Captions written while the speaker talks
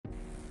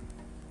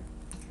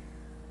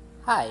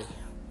Hi,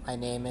 my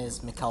name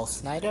is Mikkel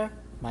Snyder.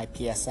 My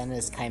PSN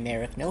is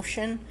Chimeric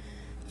Notion.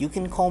 You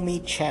can call me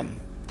Chem.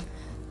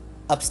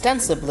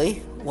 Ostensibly,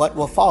 what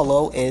will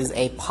follow is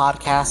a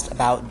podcast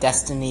about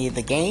Destiny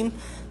the game,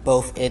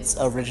 both its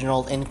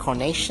original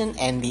incarnation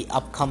and the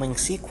upcoming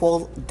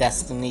sequel,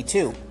 Destiny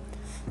 2.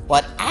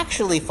 What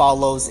actually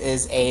follows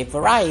is a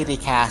variety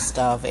cast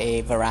of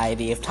a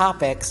variety of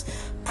topics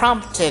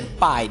prompted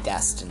by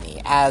Destiny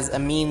as a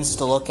means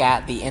to look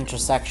at the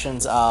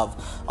intersections of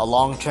a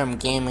long-term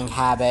gaming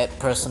habit,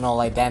 personal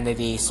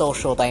identity,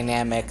 social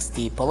dynamics,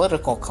 the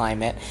political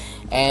climate,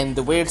 and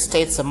the weird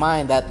states of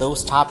mind that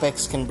those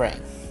topics can bring.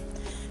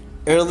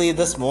 Early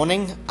this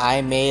morning,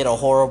 I made a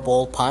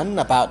horrible pun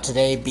about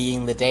today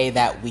being the day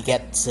that we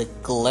get to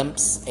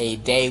glimpse a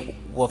day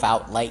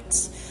without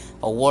lights,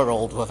 a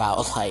world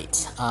without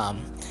light,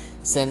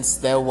 since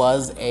there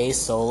was a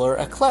solar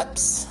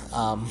eclipse.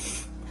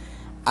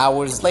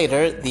 Hours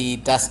later, the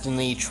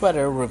Destiny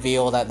Twitter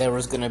revealed that there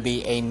was going to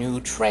be a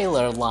new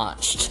trailer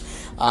launched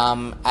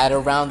at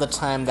around the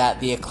time that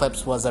the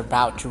eclipse was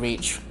about to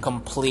reach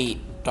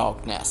complete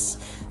darkness.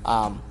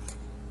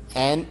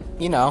 And,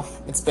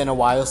 it's been a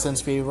while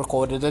since we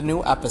recorded a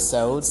new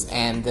episodes,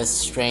 and this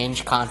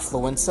strange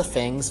confluence of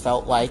things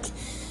felt like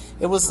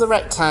it was the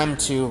right time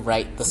to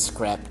write the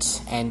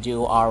script and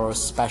do our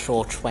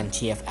special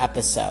 20th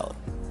episode.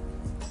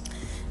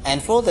 And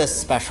for this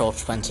special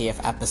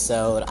 20th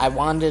episode, I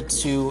wanted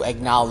to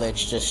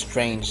acknowledge the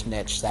strange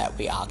niche that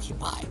we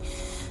occupy.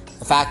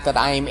 The fact that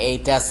I'm a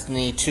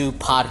Destiny 2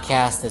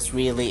 podcast that's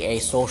really a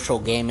social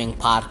gaming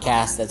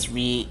podcast that's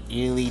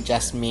really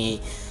just me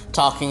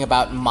talking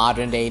about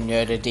modern-day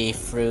nerdity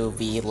through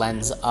the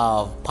lens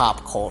of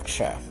pop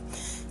culture.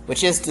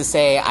 Which is to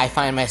say, I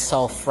find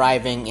myself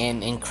thriving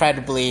in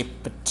incredibly,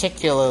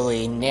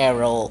 particularly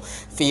narrow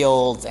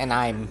fields, and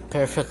I'm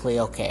perfectly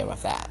okay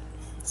with that.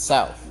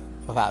 So,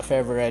 without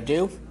further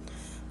ado,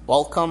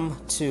 welcome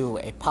to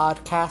a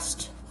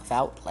podcast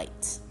without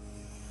lights.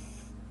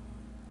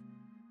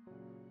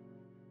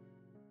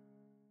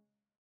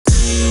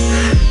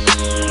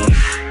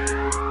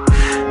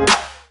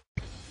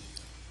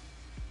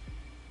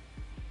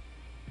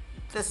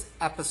 This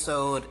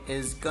episode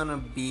is gonna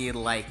be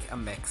like a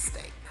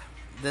mixtape.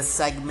 This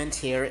segment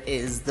here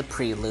is the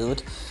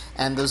prelude,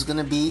 and there's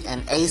gonna be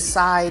an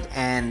A-side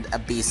and a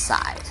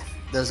B-side.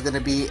 There's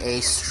gonna be a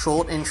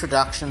short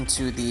introduction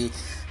to the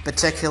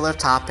particular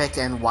topic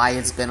and why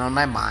it's been on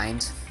my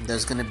mind.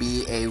 There's gonna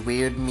be a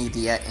weird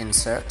media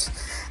insert,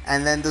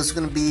 and then there's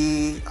gonna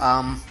be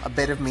a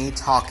bit of me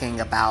talking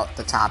about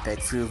the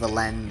topic through the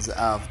lens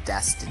of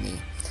Destiny.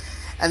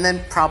 And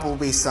then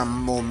probably some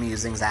more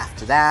musings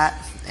after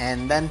that,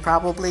 and then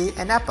probably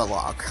an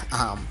epilogue.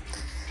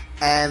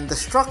 And the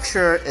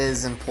structure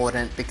is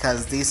important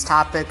because these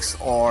topics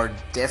are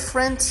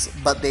different,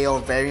 but they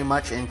are very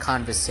much in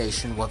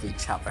conversation with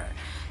each other.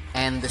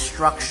 And the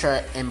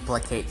structure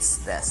implicates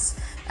this.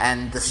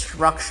 And the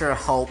structure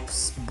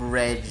helps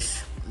bridge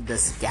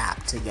this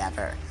gap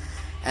together.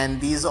 And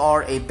these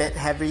are a bit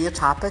heavier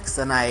topics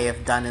than I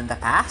have done in the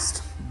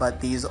past, but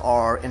these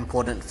are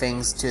important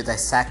things to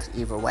dissect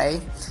either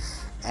way.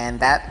 And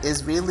that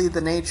is really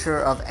the nature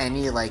of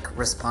any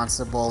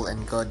responsible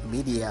and good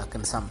media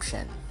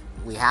consumption.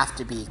 We have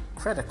to be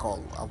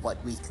critical of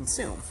what we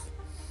consume.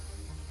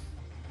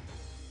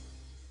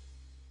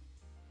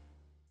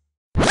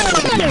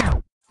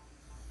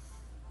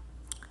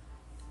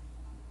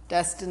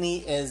 Destiny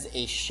is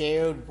a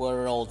shared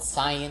world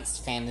science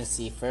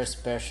fantasy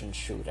first-person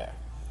shooter.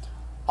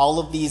 All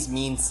of these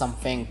mean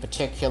something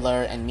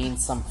particular and mean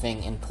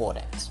something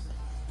important.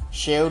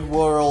 Shared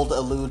world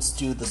alludes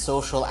to the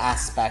social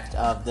aspect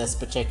of this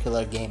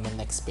particular gaming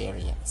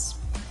experience.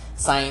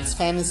 Science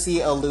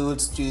fantasy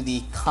alludes to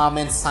the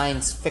common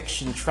science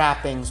fiction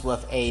trappings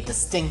with a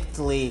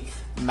distinctly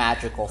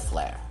magical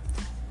flair.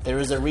 There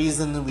is a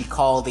reason we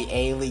call the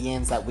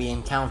aliens that we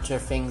encounter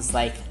things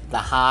like the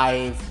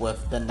Hive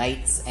with the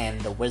knights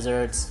and the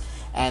wizards,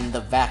 and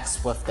the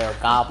Vex with their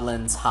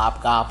goblins,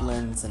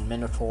 hobgoblins, and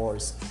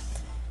minotaurs.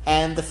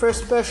 And the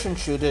first-person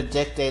shooter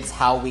dictates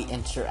how we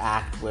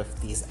interact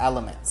with these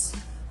elements,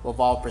 with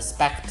all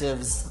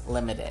perspectives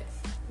limited,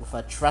 with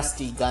a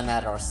trusty gun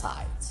at our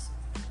sides.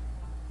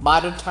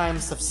 Modern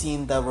times have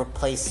seen the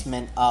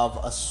replacement of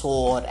a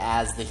sword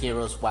as the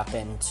hero's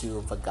weapon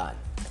to the gun.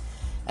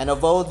 And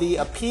although the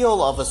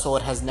appeal of a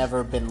sword has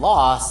never been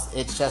lost,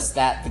 it's just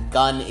that the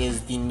gun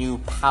is the new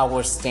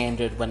power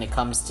standard when it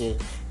comes to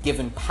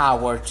giving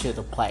power to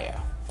the player.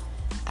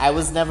 I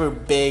was never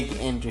big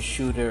into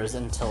shooters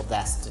until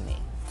Destiny.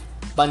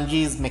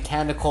 Bungie's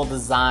mechanical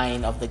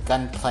design of the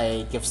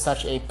gunplay gives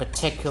such a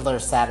particular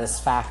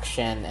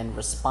satisfaction and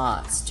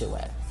response to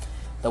it.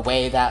 The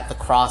way that the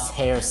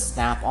crosshairs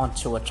snap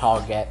onto a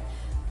target,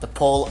 the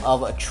pull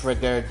of a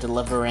trigger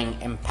delivering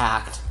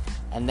impact,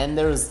 and then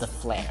there's the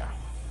flare,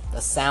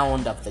 the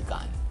sound of the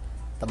gun,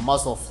 the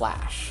muzzle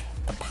flash,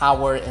 the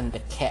power in the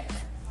kick.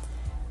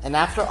 And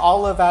after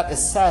all of that is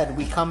said,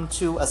 we come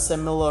to a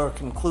similar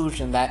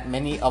conclusion that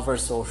many other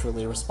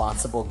socially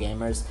responsible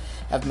gamers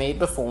have made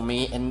before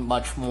me in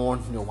much more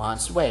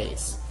nuanced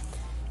ways.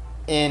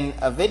 In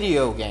a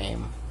video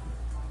game,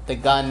 the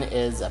gun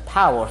is a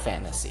power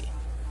fantasy.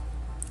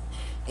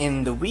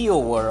 In the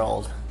real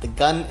world, the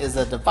gun is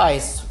a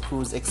device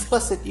whose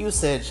explicit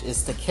usage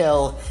is to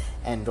kill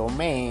and or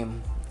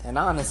maim, and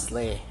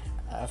honestly,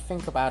 I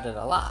think about it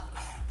a lot.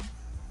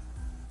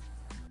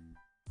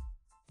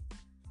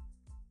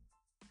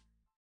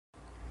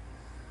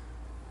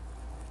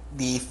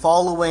 The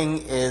following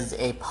is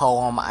a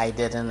poem I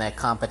did in a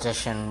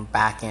competition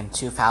back in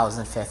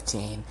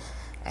 2015,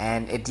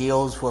 and it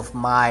deals with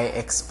my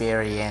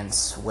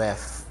experience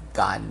with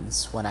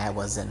guns when I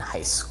was in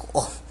high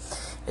school.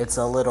 It's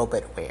a little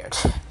bit weird.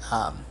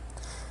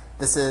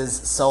 This is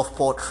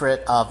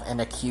Self-Portrait of an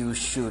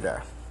Accused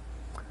Shooter,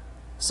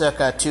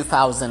 circa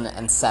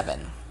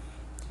 2007.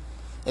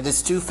 It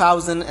is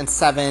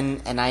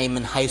 2007 and I am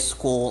in high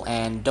school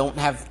and don't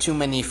have too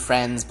many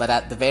friends, but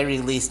at the very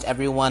least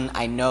everyone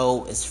I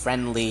know is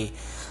friendly,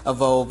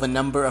 although the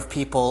number of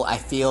people I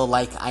feel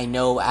like I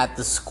know at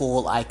the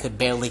school I could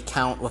barely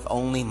count with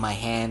only my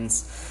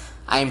hands.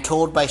 I am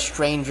told by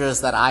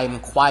strangers that I am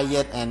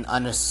quiet and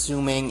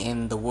unassuming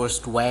in the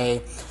worst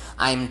way.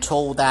 I am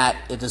told that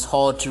it is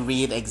hard to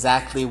read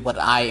exactly what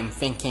I am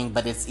thinking,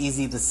 but it's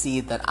easy to see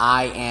that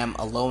I am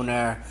a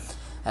loner.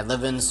 I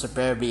live in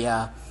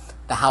suburbia.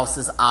 The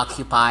houses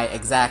occupy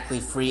exactly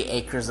 3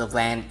 acres of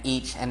land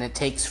each, and it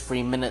takes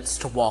 3 minutes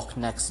to walk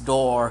next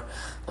door.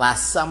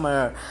 Last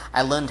summer,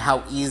 I learned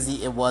how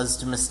easy it was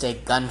to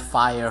mistake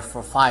gunfire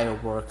for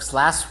fireworks.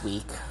 Last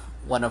week,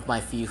 one of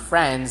my few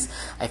friends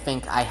I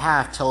think I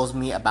have tells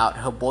me about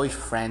her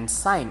boyfriend,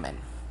 Simon.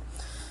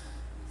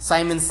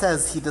 Simon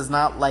says he does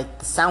not like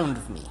the sound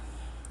of me.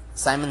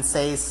 Simon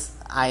says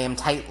I am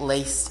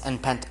tight-laced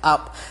and pent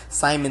up.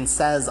 Simon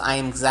says I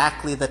am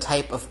exactly the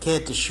type of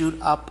kid to shoot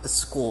up a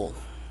school.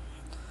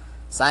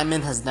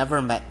 Simon has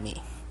never met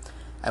me.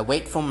 I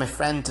wait for my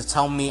friend to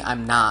tell me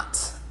I'm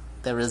not.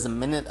 There is a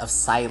minute of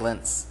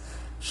silence.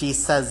 She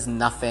says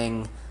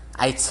nothing.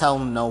 I tell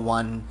no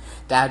one.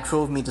 Dad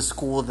drove me to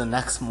school the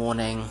next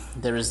morning.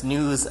 There is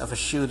news of a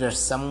shooter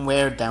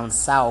somewhere down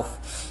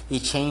south. He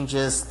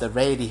changes the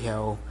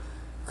radio.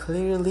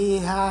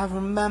 Clearly I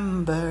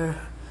remember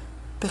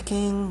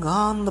picking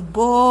on the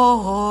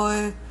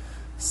boy.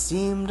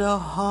 Seemed a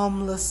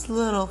harmless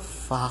little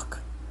fuck,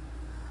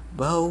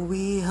 but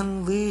we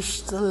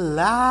unleashed the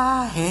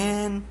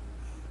lion.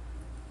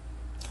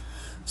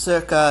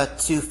 Circa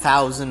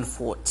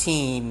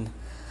 2014.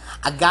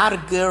 I got a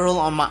girl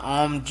on my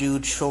arm,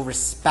 dude, show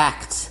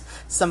respect.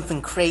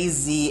 Something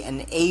crazy,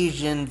 an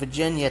Asian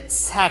Virginia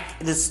Tech.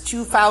 It is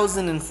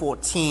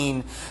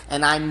 2014,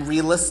 and I'm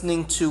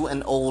re-listening to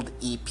an old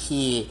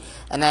EP,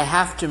 and I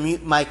have to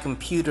mute my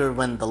computer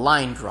when the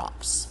line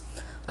drops.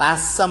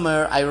 Last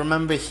summer, I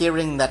remember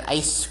hearing that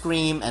ice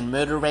cream and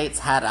murder rates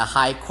had a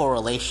high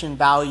correlation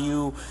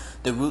value.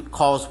 The root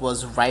cause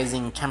was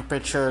rising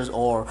temperatures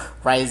or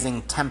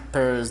rising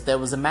tempers. There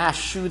was a mass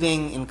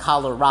shooting in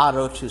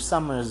Colorado 2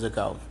 summers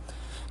ago.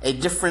 A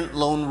different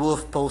lone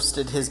wolf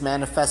posted his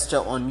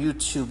manifesto on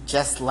YouTube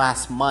just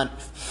last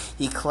month.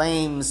 He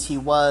claims he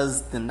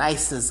was the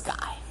nicest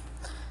guy.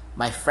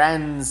 My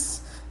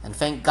friends, and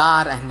thank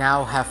God I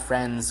now have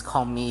friends,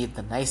 call me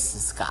the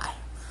nicest guy.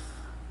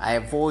 I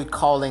avoid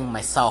calling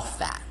myself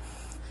that.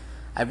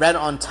 I read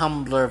on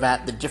Tumblr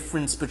that the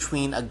difference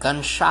between a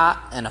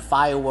gunshot and a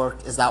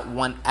firework is that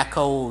one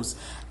echoes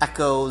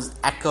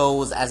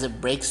as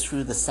it breaks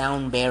through the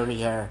sound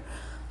barrier.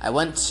 I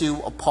went to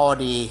a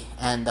party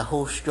and the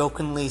host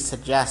jokingly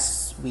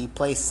suggests we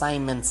play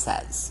Simon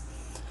Says.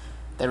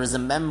 There is a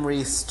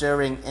memory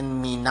stirring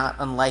in me not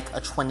unlike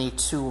a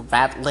 22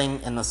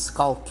 rattling in a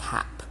skull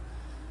cap.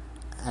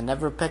 I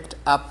never picked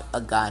up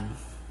a gun.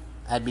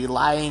 I'd be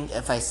lying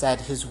if I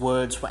said his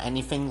words were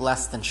anything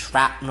less than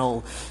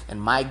shrapnel in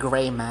my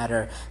gray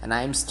matter, and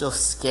I am still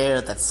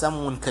scared that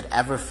someone could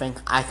ever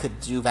think I could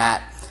do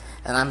that.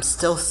 And I'm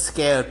still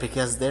scared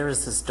because there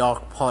is this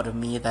dark part of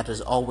me that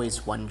is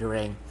always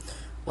wondering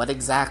what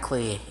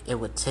exactly it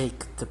would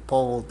take to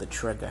pull the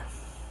trigger.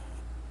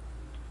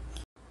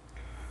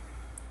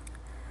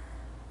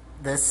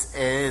 This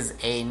is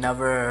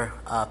another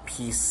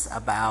piece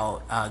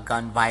about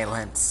gun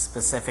violence,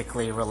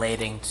 specifically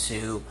relating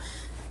to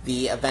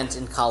the event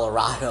in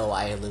Colorado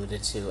I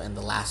alluded to in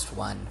the last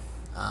one.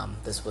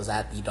 This was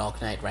at the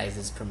Dark Knight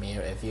Rises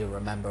premiere, if you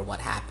remember what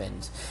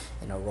happened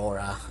in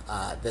Aurora.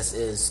 This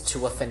is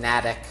To a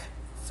Fanatic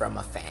from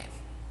a Fan.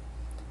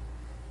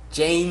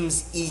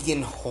 James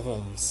Egan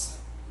Holmes.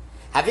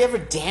 Have you ever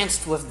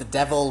danced with the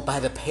devil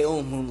by the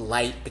pale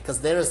moonlight?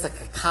 Because there is a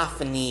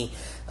cacophony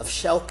of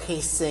shell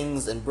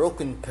casings and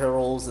broken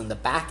pearls in the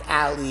back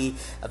alley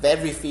of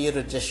every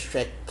theater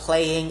district,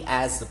 playing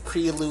as the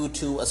prelude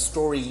to a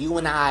story you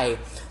and I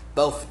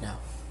both know.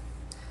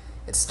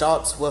 It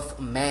starts with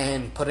a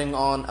man putting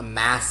on a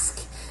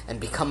mask and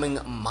becoming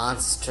a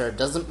monster.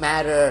 Doesn't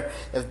matter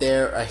if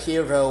they're a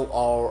hero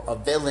or a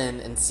villain.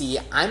 And see,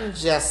 I'm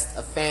just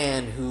a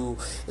fan who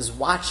is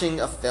watching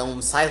a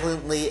film,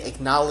 silently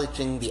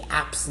acknowledging the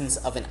absence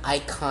of an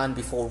icon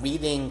before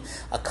reading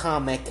a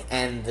comic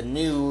and the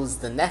news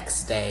the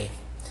next day.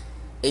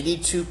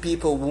 82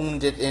 people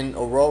wounded in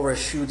Aurora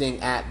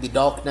shooting at The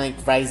Dark Knight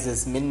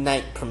Rises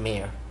midnight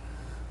premiere.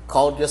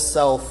 Called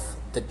yourself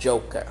the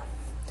Joker.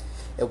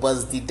 It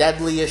was the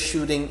deadliest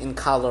shooting in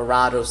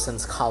Colorado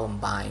since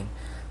Columbine.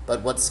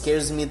 But what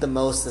scares me the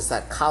most is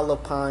that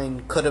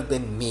Columbine could have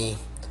been me.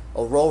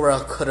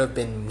 Aurora could have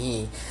been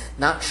me.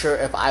 Not sure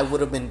if I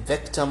would have been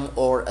victim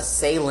or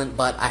assailant,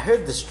 but I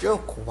heard this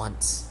joke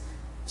once.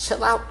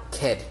 Chill out,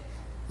 kid.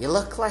 You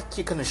look like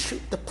you're gonna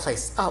shoot the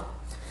place up.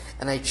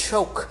 And I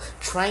choke,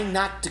 trying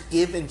not to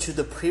give into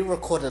the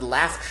pre-recorded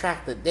laugh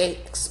track that they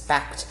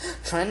expect,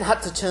 trying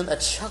not to turn a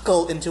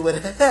chuckle into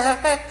it.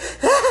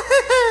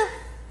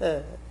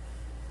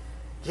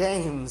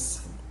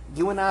 James,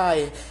 you and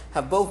I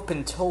have both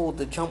been told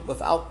to jump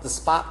without the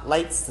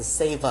spotlights to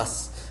save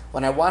us.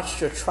 When I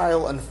watched your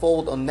trial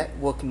unfold on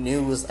network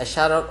news, I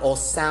shut out all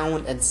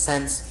sound and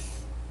sense.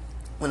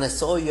 When I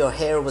saw your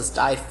hair was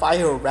dyed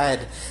fire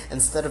red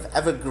instead of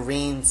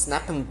evergreen,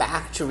 snapping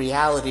back to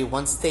reality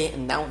once they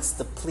announced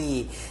the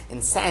plea,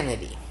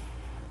 insanity.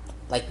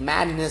 Like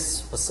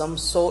madness was some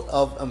sort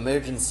of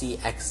emergency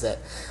exit.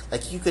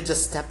 Like you could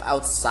just step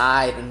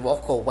outside and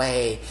walk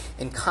away.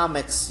 In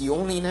comics, you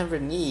only never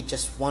need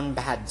just one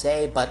bad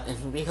day, but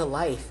in real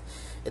life,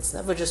 it's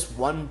never just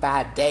one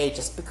bad day.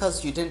 Just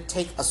because you didn't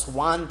take a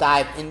swan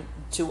dive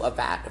into a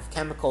vat of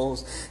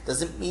chemicals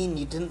doesn't mean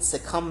you didn't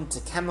succumb to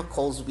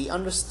chemicals. We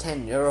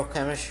understand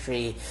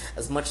neurochemistry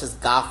as much as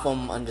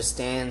Gotham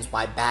understands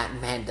why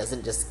Batman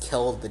doesn't just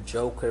kill the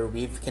Joker.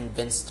 We've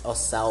convinced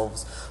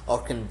ourselves our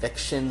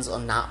convictions are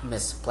not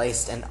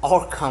misplaced, and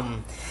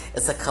Arkham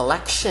is a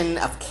collection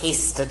of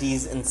case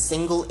studies in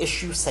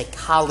single-issue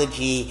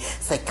psychology,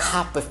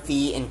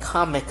 psychopathy, and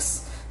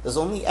comics. There's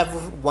only ever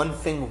one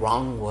thing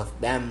wrong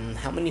with them.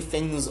 How many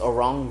things are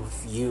wrong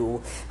with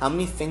you? How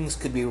many things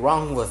could be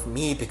wrong with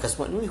me? Because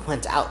when we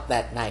went out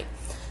that night,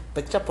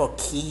 picked up our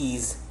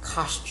keys,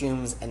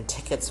 costumes, and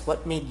tickets,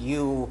 what made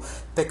you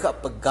pick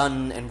up a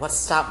gun? And what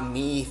stopped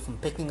me from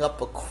picking up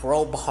a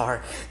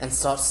crowbar and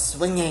start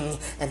swinging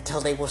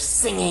until they were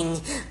singing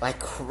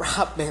like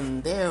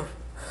Robin? There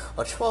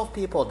are 12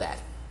 people dead,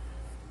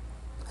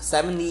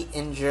 70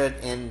 injured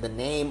in the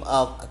name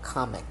of a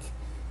comic.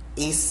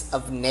 Ace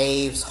of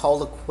Knaves,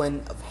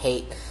 Harlequin of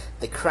Hate,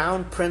 the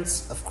Crown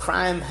Prince of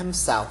Crime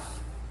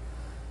himself,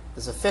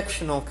 is a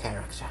fictional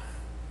character.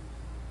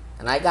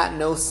 And I got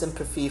no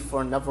sympathy for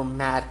another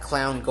mad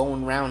clown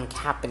going around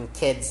capping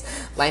kids,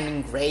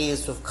 lining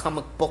graves with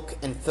comic book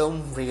and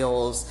film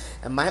reels.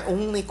 And my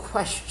only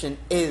question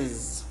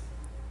is,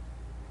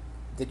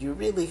 did you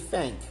really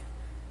think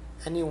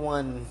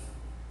anyone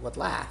would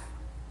laugh?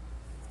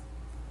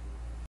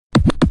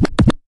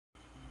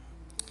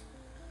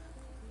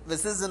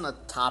 This isn't a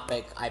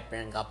topic I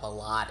bring up a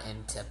lot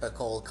in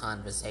typical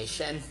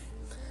conversation.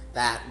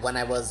 That when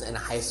I was in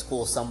high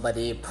school,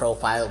 somebody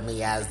profiled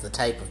me as the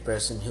type of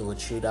person who would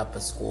shoot up a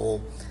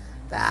school.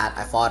 That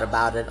I thought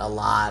about it a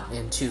lot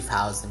in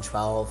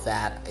 2012,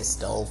 that I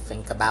still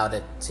think about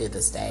it to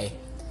this day.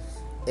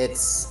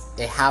 It's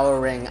a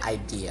harrowing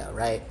idea,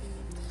 right?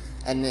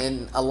 And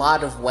in a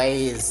lot of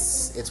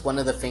ways, it's one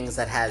of the things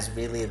that has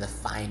really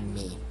defined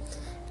me.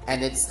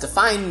 And it's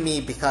defined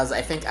me because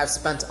I think I've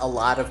spent a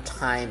lot of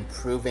time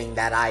proving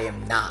that I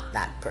am not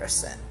that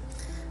person.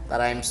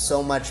 That I am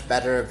so much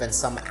better than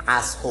some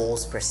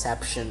asshole's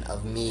perception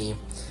of me.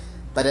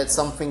 But it's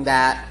something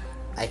that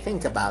I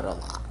think about a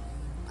lot.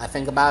 I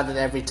think about it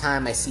every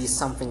time I see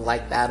something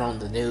like that on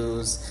the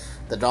news.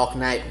 The Dark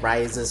Knight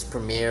Rises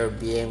premiere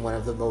being one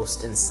of the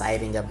most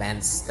inciting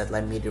events that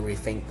led me to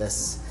rethink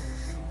this.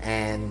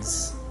 And,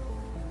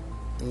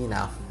 you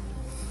know,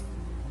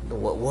 the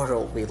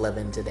world we live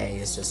in today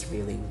is just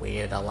really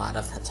weird a lot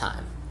of the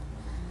time.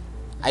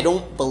 I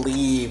don't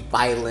believe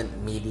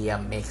violent media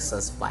makes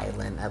us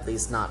violent, at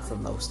least not for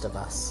most of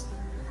us.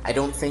 I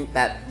don't think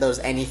that there's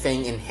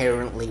anything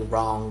inherently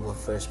wrong with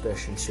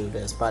first-person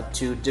shooters, but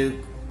to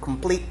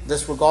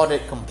disregard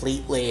it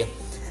completely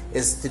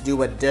is to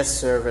do a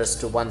disservice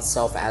to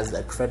oneself as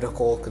a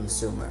critical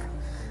consumer.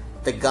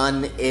 The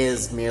gun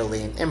is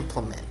merely an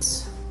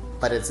implement,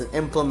 but it's an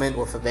implement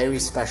with a very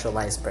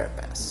specialized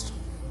purpose.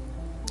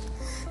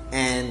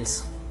 And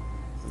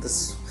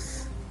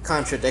this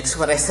contradicts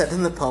what I said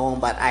in the poem,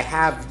 but I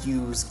have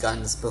used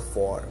guns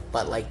before,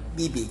 but like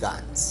BB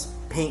guns,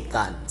 paint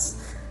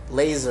guns,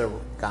 laser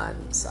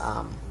guns.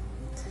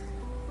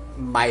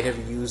 Might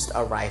have used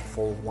a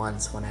rifle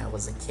once when I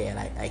was a kid.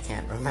 I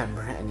can't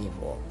remember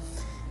anymore.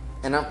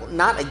 And I'm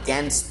not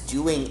against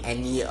doing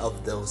any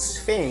of those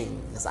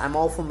things. I'm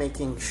all for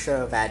making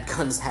sure that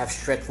guns have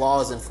strict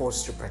laws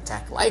enforced to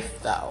protect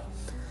life, though.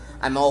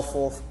 I'm all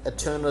for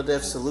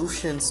alternative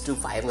solutions to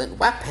violent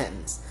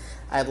weapons.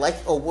 I'd like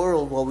a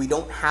world where we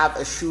don't have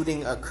a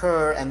shooting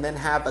occur and then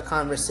have a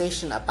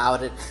conversation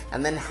about it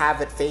and then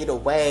have it fade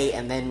away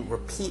and then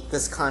repeat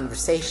this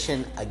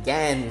conversation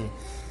again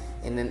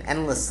in an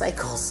endless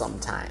cycle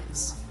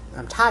sometimes.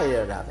 I'm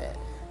tired of it.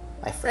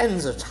 My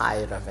friends are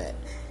tired of it.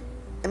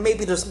 And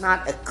maybe there's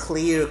not a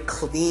clear,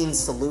 clean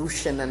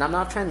solution, and I'm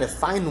not trying to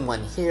find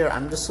one here.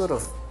 I'm just sort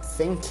of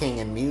thinking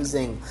and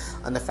musing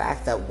on the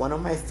fact that one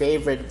of my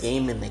favorite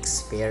gaming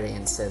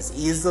experiences,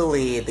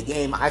 easily the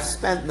game I've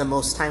spent the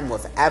most time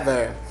with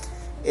ever,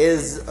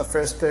 is a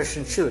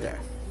first-person shooter.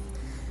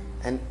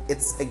 And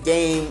it's a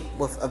game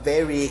with a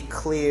very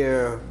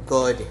clear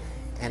good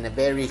and a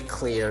very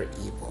clear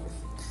evil.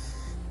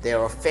 There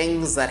are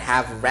things that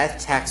have red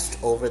text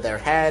over their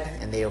head,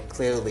 and they are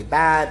clearly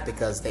bad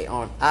because they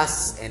aren't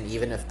us, and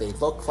even if they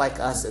look like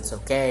us, it's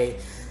okay,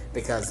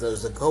 because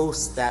there's a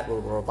ghost that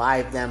will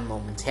revive them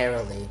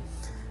momentarily.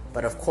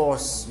 But of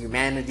course,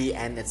 humanity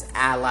and its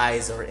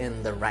allies are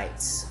in the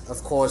rights.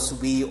 Of course,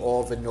 we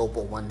are the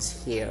noble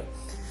ones here.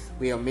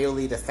 We are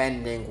merely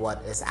defending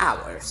what is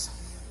ours.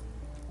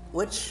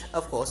 Which,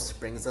 of course,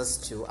 brings us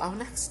to our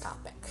next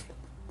topic.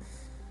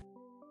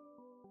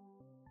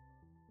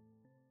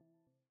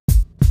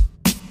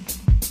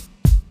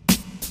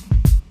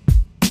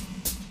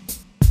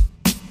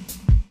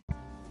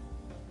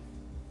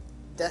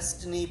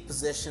 Destiny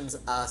positions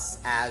us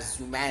as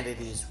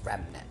humanity's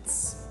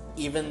remnants,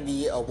 even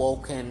the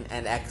Awoken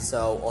and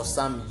Exo or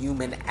some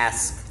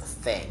human-esque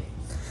thing.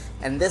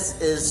 And this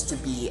is to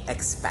be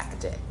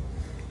expected.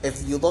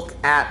 If you look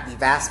at the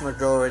vast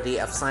majority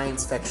of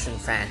science fiction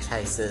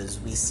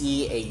franchises, we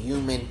see a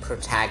human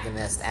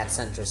protagonist at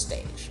center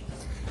stage.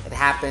 It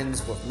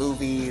happens with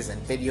movies and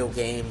video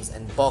games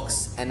and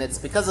books, and it's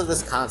because of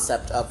this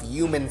concept of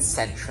human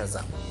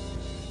centrism.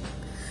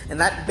 And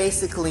that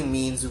basically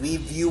means we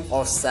view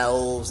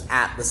ourselves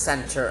at the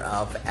center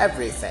of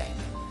everything.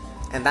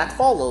 And that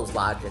follows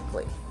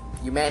logically.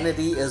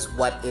 Humanity is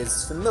what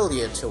is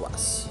familiar to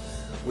us.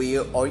 We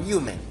are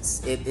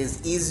humans. It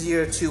is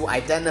easier to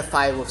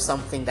identify with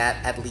something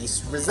that at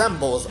least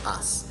resembles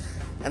us.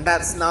 And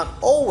that's not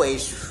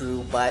always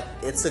true, but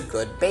it's a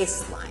good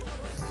baseline.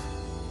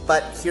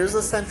 But here's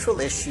a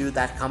central issue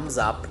that comes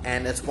up,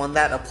 and it's one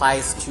that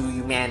applies to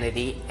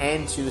humanity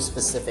and to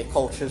specific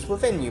cultures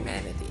within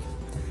humanity.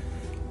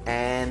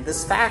 And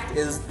this fact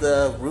is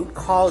the root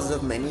cause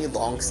of many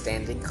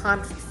long-standing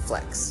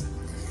conflicts.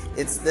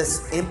 It's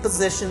this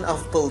imposition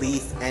of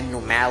belief and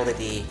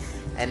normality,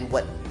 and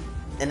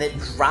it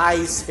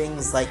drives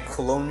things like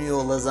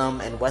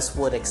colonialism and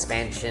westward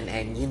expansion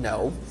and,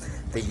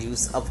 the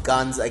use of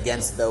guns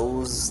against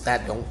those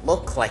that don't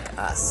look like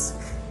us.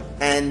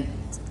 And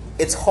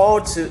it's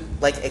hard to,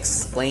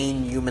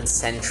 explain human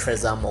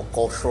centrism or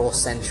cultural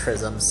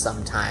centrism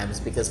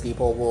sometimes because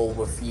people will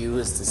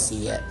refuse to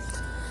see it.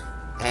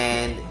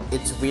 And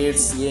it's weird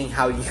seeing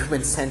how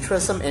human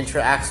centrism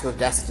interacts with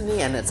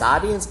Destiny and its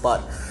audience,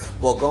 but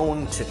we're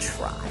going to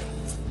try.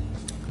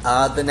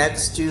 The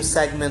next two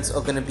segments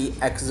are going to be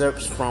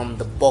excerpts from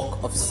the Book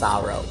of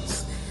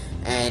Sorrows.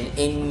 And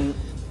in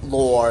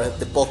lore,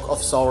 the Book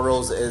of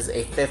Sorrows is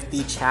a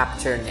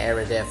 50-chapter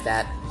narrative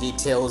that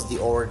details the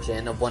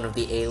origin of one of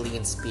the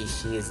alien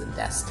species in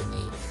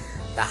Destiny,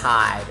 the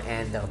Hive,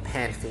 and the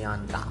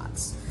Pantheon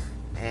gods.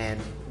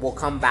 And we'll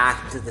come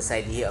back to this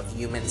idea of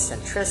human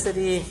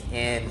centricity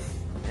in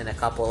a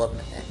couple of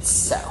minutes.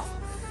 So,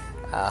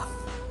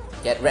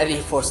 get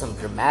ready for some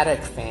dramatic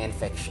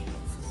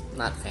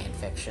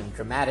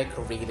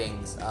dramatic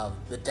readings of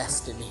the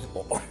Destiny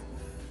lore.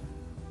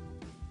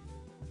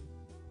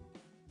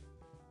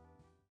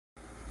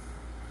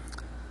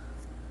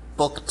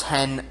 Book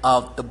 10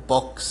 of the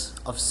Books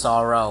of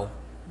Sorrow,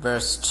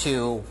 verse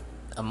 2,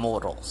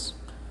 Immortals.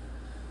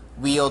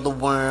 We are the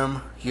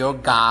worm, your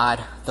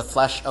god, the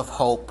flesh of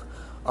hope.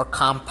 Our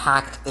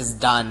compact is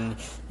done.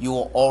 You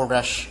are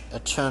Orish,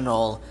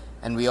 eternal,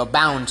 and we are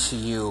bound to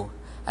you,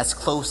 as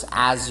close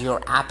as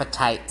your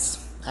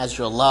appetites, as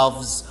your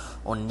loves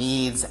or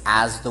needs,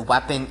 as the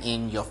weapon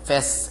in your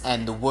fists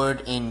and the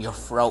word in your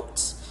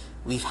throat.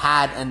 We've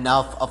had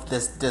enough of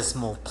this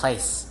dismal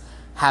place,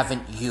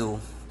 haven't you?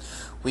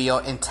 We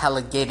are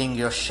interrogating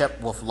your ship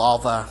with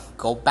lava.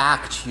 Go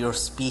back to your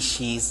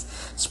species.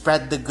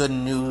 Spread the good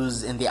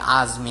news in the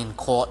Osmian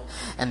court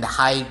and the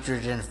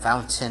hydrogen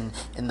fountain,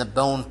 in the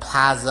bone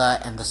plaza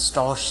and the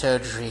star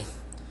surgery.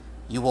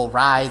 You will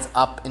rise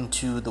up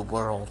into the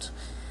world.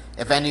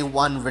 If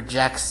anyone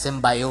rejects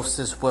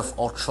symbiosis with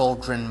our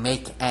children,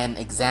 make an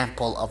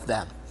example of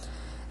them.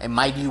 A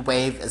mighty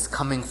wave is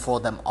coming for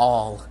them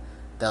all.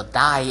 They'll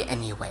die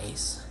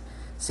anyways.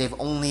 Save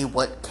only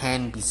what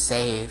can be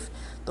saved.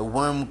 The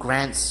worm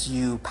grants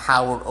you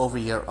power over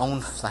your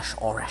own flesh,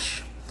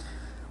 Orish.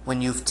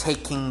 When you've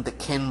taken the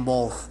kin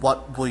wolf,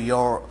 what will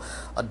your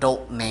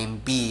adult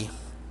name be?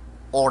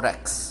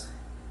 Oryx.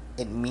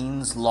 It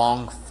means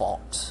long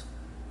fought.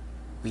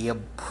 We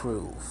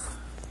approve.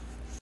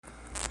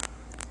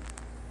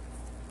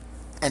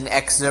 And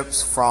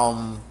excerpts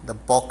from the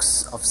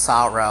Books of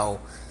Sorrow,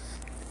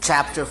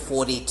 chapter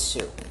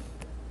 42.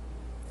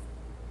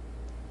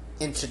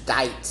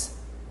 Interdict,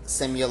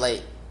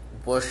 simulate,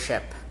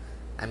 worship.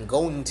 I'm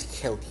going to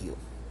kill you.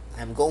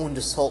 I'm going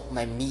to salt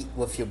my meat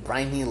with your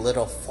briny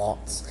little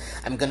thoughts.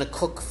 I'm gonna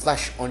cook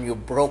flesh on your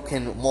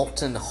broken,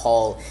 molten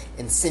hull.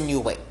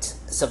 Insinuate,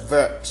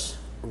 subvert,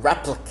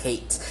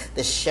 replicate.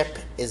 The ship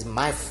is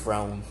my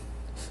throne.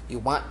 You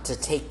want to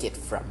take it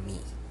from me.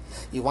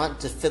 You want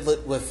to fill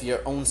it with your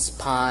own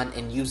spawn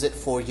and use it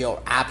for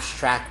your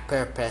abstract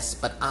purpose,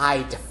 but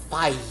I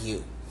defy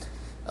you.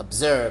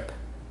 Observe,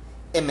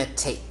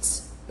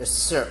 imitate,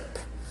 usurp.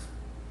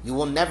 You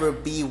will never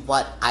be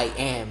what I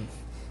am.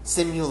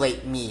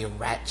 Simulate me,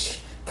 wretch.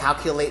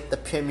 Calculate the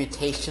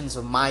permutations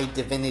of my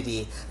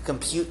divinity.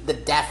 Compute the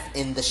depth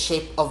in the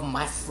shape of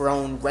my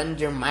throne.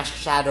 Render my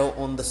shadow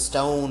on the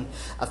stone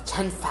of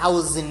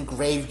 10,000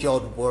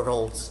 graveyard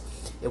worlds.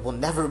 It will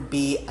never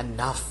be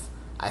enough.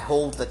 I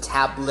hold the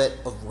tablet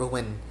of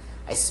ruin.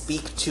 I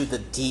speak to the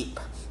deep.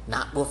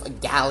 Not with a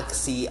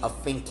galaxy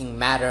of thinking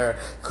matter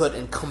could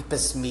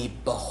encompass me.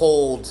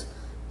 Behold,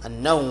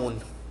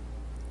 unknown,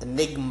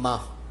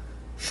 enigma,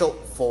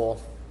 shortfall,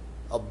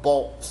 a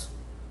bolt,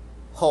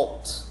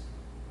 halt,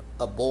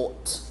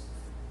 abort.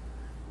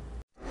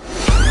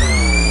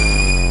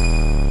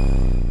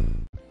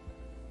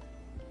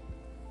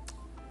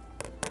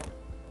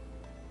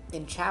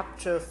 In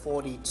chapter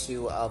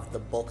 42 of the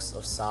Books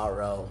of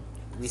Sorrow,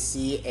 we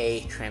see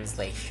a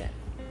translation.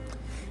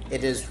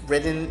 It is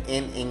written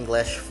in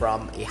English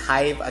from a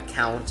Hive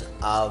account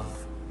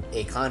of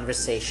a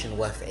conversation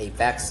with a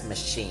Vex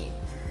machine.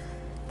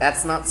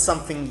 That's not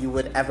something you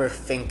would ever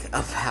think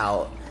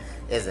about,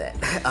 is it?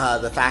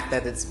 The fact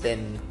that it's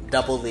been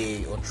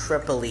doubly or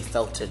triply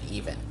filtered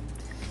even.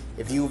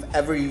 If you've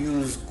ever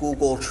used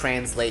Google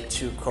Translate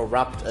to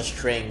corrupt a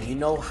string, you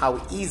know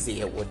how easy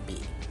it would be.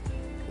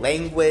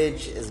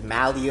 Language is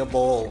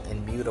malleable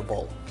and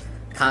mutable.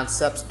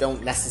 Concepts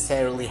don't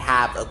necessarily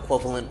have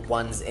equivalent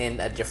ones in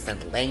a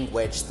different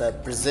language. The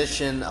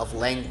precision of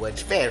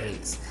language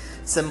varies.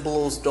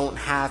 Symbols don't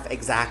have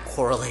exact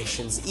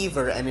correlations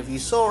either, and if you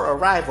saw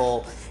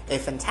Arrival, a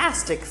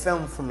fantastic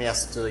film from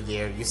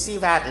yesteryear, you see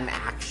that in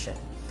action.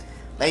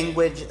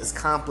 Language is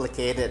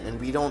complicated, and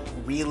we don't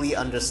really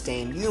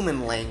understand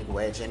human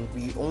language, and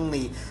we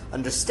only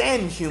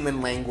understand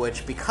human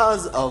language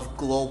because of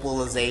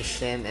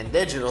globalization and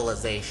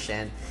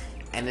digitalization,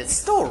 and it's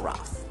still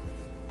rough.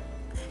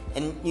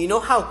 And you know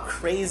how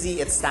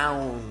crazy it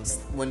sounds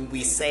when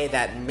we say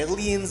that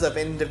millions of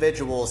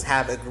individuals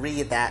have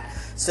agreed that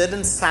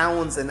certain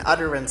sounds and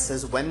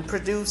utterances, when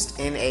produced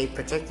in a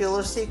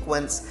particular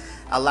sequence,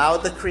 allow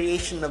the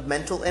creation of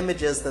mental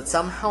images that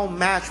somehow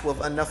match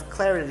with enough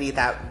clarity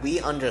that we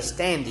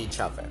understand each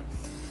other.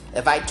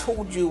 If I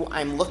told you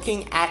I'm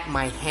looking at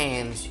my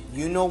hands,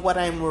 you know what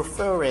I'm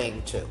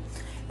referring to.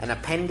 An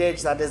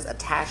appendage that is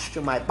attached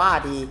to my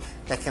body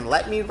that can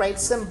let me write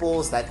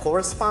symbols that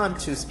correspond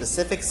to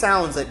specific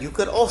sounds that you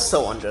could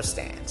also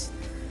understand.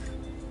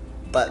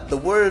 But the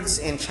words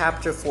in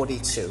chapter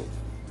 42,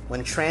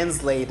 when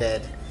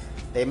translated,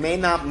 they may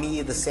not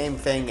mean the same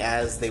thing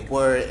as they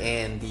were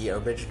in the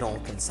original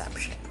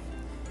conception.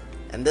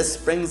 And this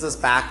brings us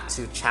back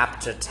to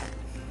chapter 10.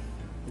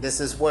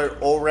 This is where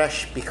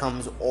Orish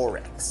becomes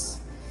Oryx.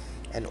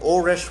 And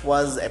Orish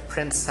was a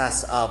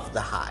princess of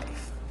the Hive.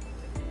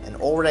 And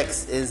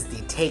Oryx is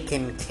the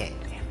Taken King.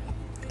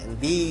 And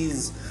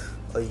these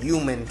are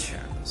human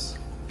terms.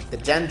 The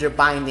gender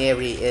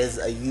binary is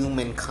a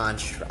human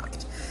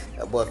construct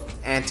with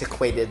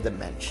antiquated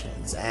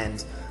dimensions.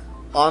 And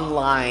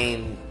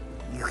online,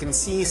 you can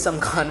see some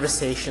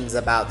conversations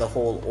about the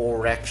whole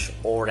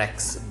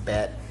Oryx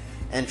bit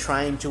and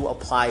trying to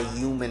apply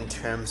human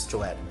terms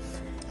to it.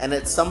 And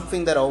it's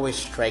something that always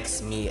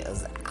strikes me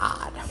as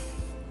odd.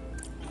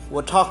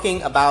 We're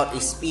talking about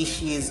a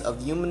species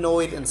of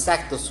humanoid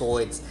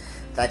insectoids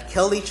that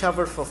kill each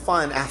other for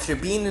fun after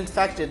being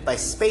infected by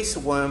space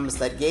worms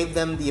that gave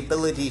them the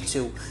ability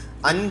to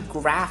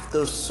ungraft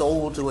their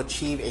soul to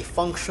achieve a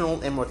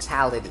functional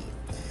immortality.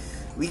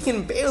 We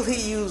can barely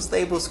use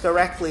labels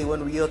correctly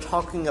when we are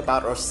talking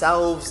about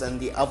ourselves and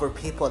the other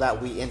people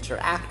that we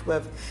interact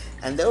with,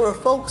 and there are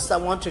folks that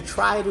want to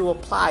try to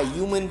apply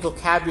human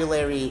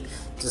vocabulary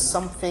to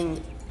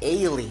something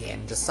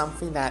alien, to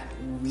something that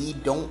we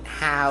don't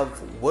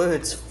have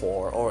words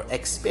for or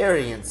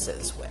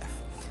experiences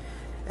with.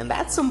 And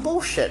that's some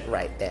bullshit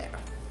right there.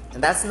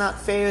 And that's not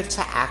fair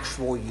to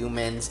actual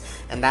humans,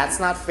 and that's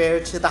not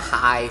fair to the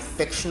Hive,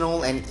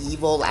 fictional and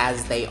evil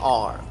as they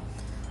are.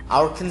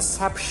 Our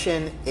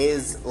conception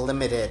is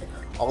limited.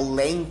 Our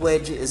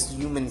language is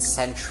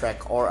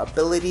human-centric. Our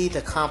ability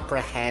to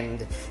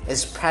comprehend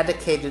is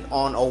predicated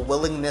on our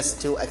willingness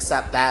to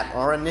accept that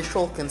our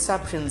initial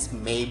conceptions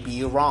may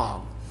be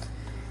wrong.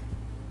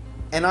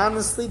 And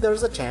honestly,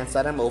 there's a chance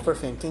that I'm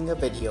overthinking a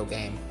video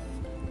game.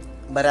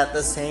 But at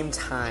the same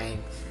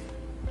time,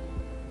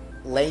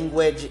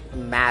 language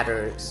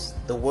matters.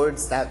 The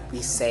words that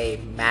we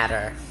say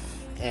matter.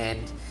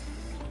 And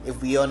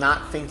if we are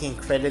not thinking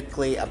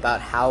critically about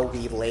how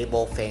we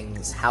label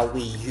things, how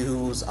we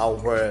use our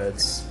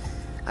words,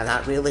 I'm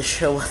not really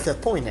sure what the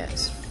point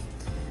is.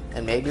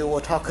 And maybe we'll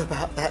talk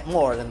about that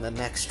more in the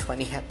next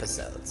 20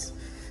 episodes.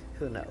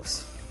 Who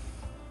knows?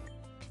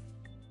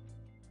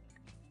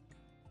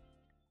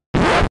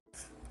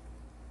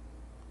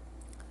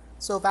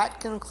 So that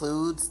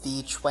concludes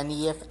the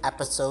 20th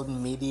episode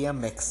media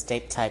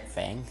mixtape type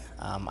thing.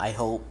 I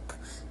hope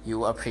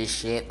you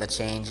appreciate the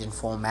change in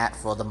format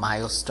for the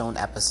milestone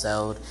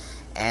episode,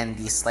 and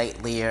the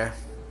slightly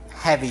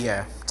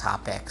heavier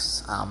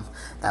topics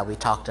that we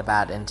talked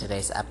about in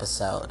today's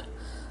episode.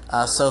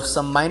 So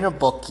some minor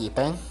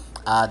bookkeeping.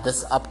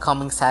 This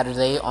upcoming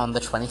Saturday on the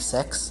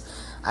 26th,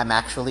 I'm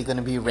actually going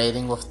to be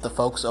raiding with the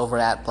folks over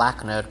at Black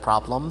Nerd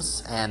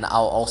Problems, and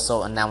I'll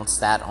also announce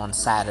that on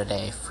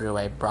Saturday through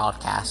a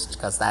broadcast,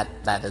 because that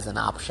is an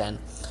option.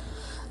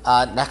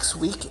 Next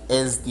week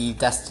is the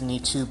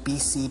Destiny 2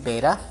 BC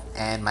beta,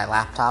 and my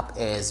laptop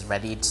is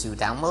ready to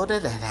download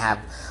it and have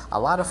a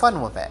lot of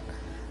fun with it.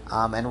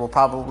 And we're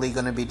probably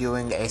going to be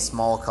doing a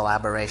small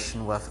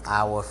collaboration with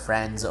our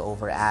friends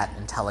over at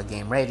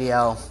IntelliGame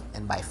Radio,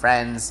 and by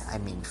friends, I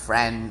mean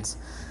friends.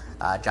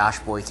 Josh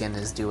Boykin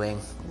is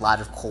doing a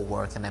lot of cool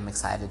work, and I'm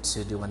excited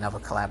to do another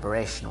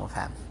collaboration with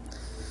him.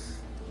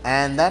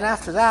 And then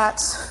after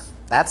that,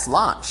 that's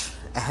launch.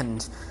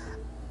 And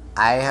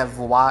I have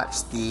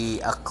watched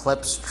the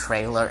Eclipse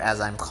trailer,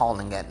 as I'm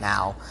calling it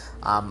now,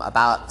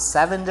 about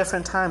 7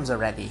 different times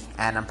already,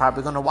 and I'm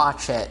probably going to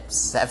watch it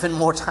 7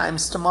 more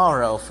times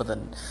tomorrow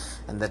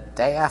and the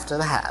day after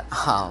that.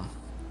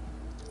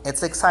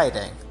 It's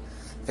exciting.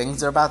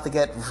 Things are about to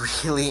get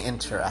really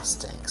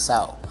interesting.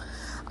 So,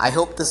 I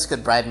hope this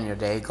could brighten your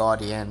day,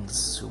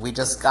 Guardians. We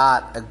just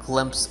got a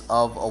glimpse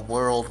of a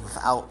world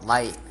without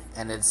light,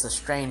 and it's a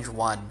strange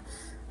one,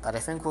 but I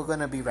think we're going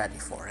to be ready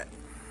for it.